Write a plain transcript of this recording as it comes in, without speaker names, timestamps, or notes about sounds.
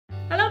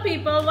Hello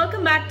people,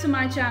 welcome back to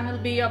my channel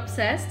Be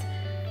Obsessed.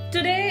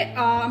 Today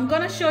I'm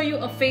gonna show you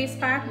a face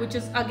pack which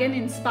is again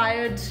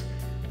inspired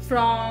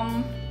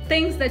from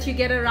things that you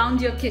get around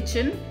your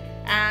kitchen,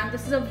 and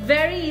this is a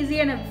very easy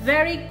and a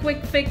very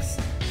quick fix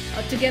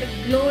to get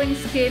a glowing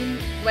skin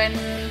when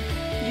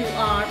you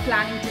are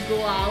planning to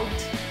go out,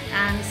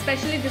 and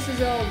especially this is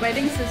a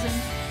wedding season,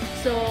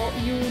 so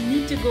you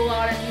need to go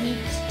out and you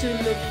need to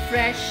look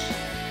fresh.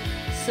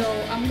 So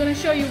I'm going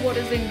to show you what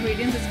is the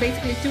ingredients. It's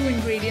basically two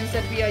ingredients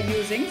that we are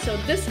using. So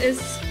this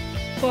is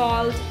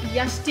called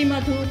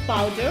Yashtimadhu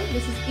powder.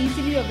 This is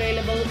easily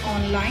available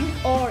online,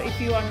 or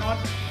if you are not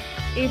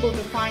able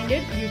to find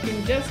it, you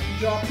can just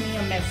drop me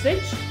a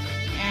message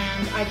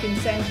and I can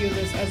send you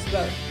this as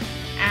well.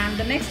 And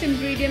the next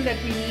ingredient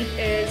that we need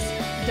is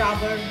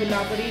Dabur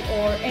Gulabari,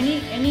 or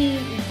any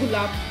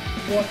gulab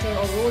water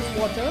or rose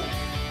water,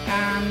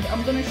 and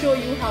I'm going to show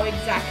you how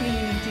exactly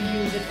you need to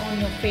use it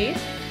on your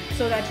face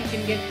so that you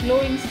can get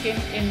glowing skin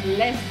in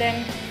less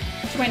than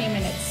 20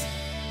 minutes.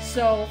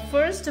 So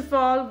first of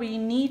all, we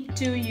need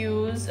to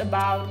use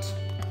about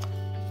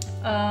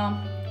a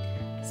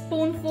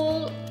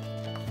spoonful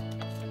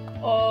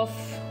of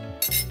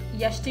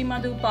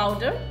Yashtimadhu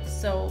powder.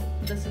 So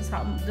this is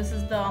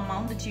the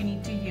amount that you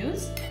need to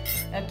use.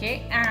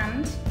 Okay,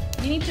 and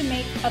you need to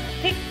make a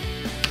thick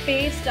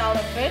paste out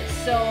of it.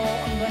 So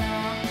I'm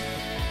gonna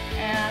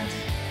add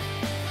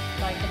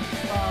like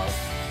about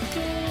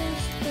 2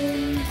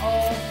 spoons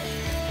of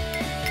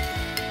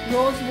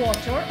rose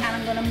water and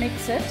I'm gonna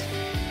mix it.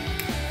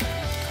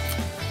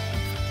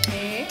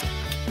 Okay.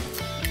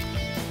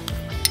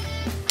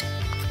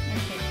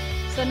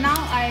 So now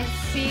I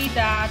see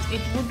that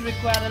it would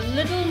require a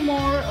little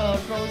more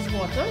rose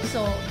water,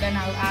 so then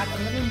I'll add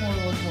a little more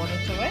rose water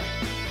to it.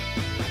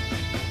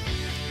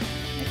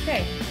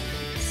 Okay,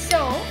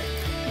 so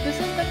this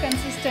is the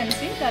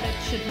consistency that it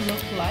should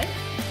look like.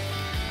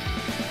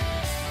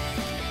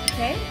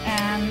 Okay,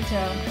 and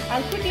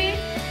I'll quickly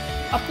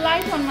apply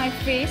it on my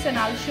face and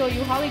I'll show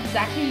you how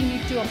exactly you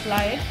need to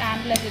apply it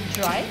and let it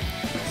dry.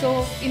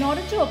 So in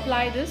order to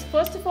apply this,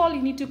 first of all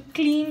you need to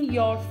clean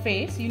your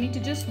face. You need to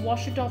just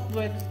wash it off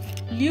with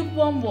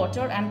lukewarm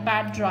water and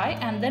pat dry,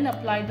 and then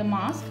apply the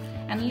mask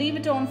and leave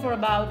it on for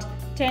about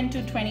 10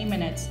 to 20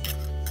 minutes.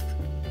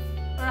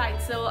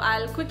 Alright, so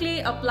I'll quickly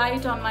apply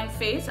it on my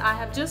face. I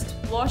have just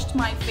washed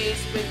my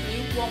face with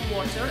lukewarm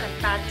water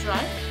and pat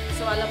dry.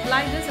 So I'll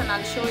apply this and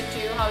I'll show it to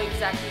you how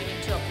exactly you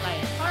need to apply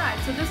it. Alright,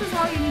 so this is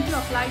how you need to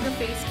apply the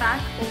face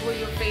pack over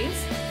your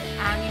face,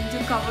 and you need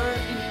to cover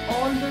in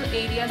all the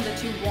areas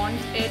that you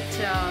want it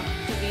to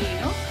be,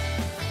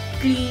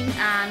 clean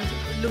and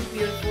look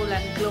beautiful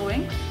and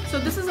glowing. So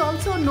this is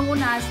also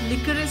known as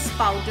licorice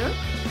powder.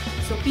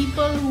 So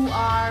people who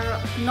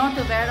are not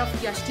aware of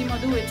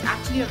Yashtimadhu, it's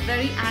actually a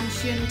very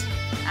ancient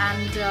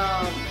and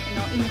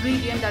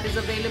ingredient that is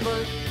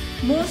available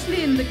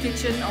mostly in the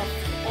kitchen of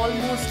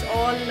almost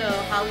all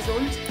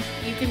households.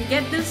 You can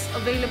get this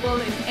available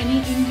in any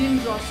Indian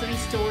grocery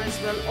store as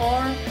well,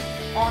 or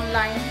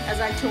online,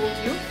 as I told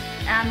you.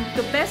 And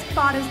the best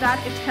part is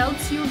that it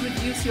helps you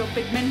reduce your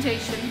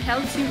pigmentation,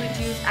 helps you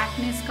reduce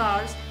acne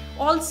scars.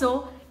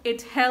 Also,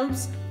 it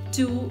helps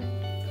to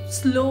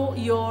slow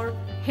your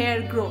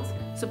hair growth.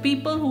 So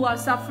people who are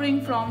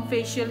suffering from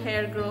facial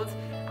hair growth,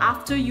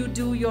 after you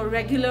do your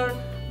regular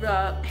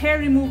hair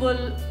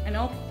removal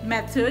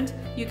method,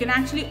 you can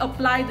actually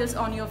apply this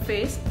on your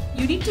face.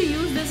 You need to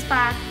use this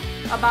pack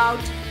about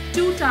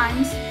 2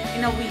 times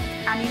in a week,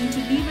 and you need to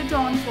leave it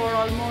on for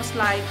almost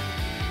like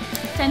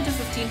 10 to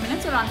 15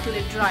 minutes or until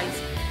it dries.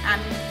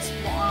 And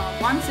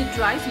once it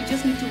dries, you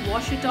just need to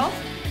wash it off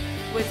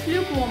with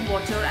lukewarm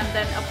water and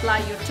then apply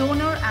your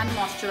toner and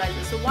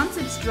moisturizer. So once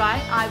it's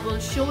dry, I will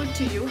show it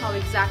to you how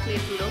exactly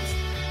it looks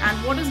and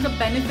what is the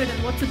benefit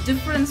and what's the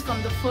difference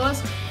from the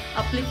first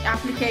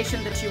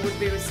application that you would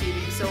be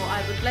receiving. So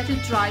I would let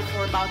it dry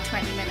for about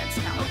 20 minutes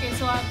now. Okay,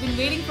 so I've been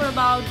waiting for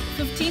about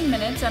 15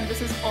 minutes and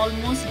this is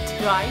almost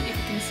dry. If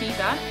you can see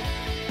that,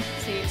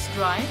 see it's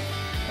dry.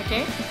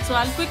 Okay, so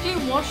I'll quickly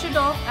wash it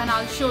off and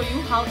I'll show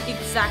you how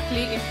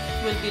exactly it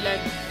will be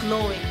like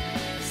glowing.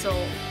 So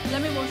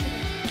let me wash it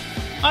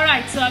off.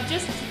 Alright, so I've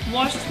just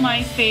washed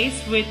my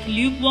face with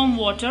lukewarm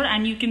water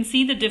and you can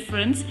see the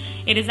difference.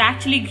 It is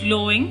actually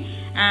glowing,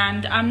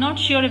 and I'm not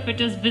sure if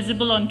it is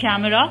visible on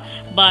camera,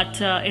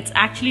 but it's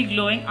actually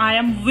glowing. I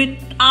am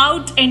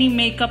without any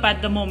makeup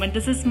at the moment.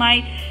 This is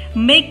my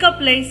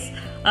makeup-less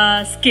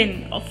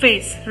skin or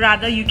face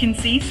rather, you can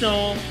see.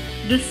 So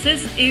this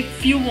is,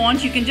 if you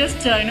want, you can just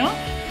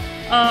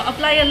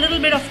apply a little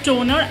bit of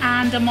toner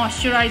and a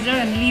moisturizer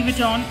and leave it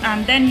on,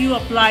 and then you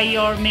apply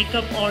your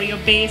makeup or your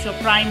base or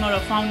primer or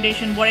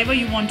foundation, whatever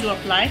you want to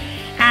apply,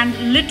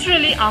 and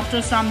literally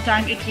after some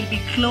time it will be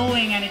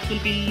glowing and it will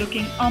be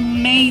looking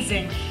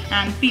amazing,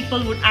 and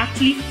people would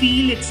actually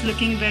feel it's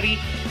looking very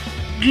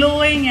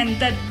glowing, and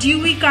that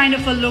dewy kind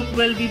of a look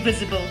will be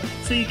visible.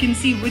 So you can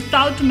see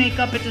without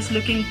makeup it is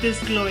looking this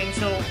glowing.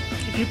 So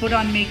if you put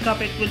on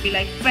makeup, it will be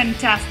like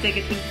fantastic.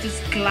 It will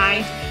just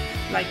glide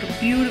like a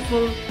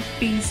beautiful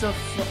piece of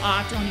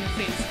art on your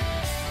face.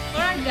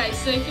 Alright guys,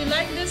 so if you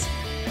like this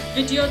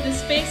video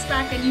this face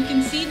pack and you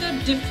can see the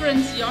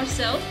difference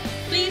yourself,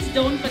 please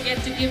don't forget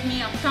to give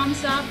me a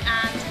thumbs up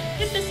and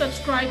hit the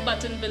subscribe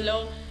button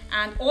below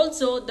and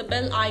also the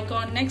bell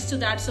icon next to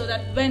that, so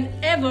that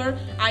whenever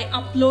I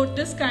upload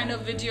this kind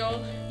of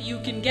video, you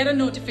can get a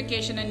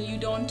notification and you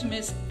don't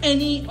miss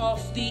any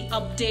of the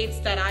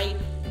updates that I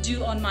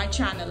do on my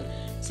channel.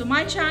 So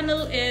my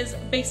channel is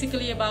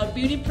basically about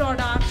beauty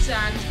products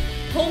and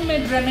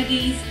homemade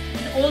remedies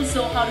and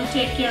also how to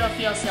take care of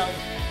yourself.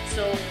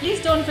 So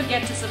please don't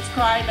forget to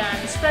subscribe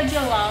and spread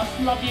your love.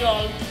 Love you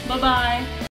all. Bye bye.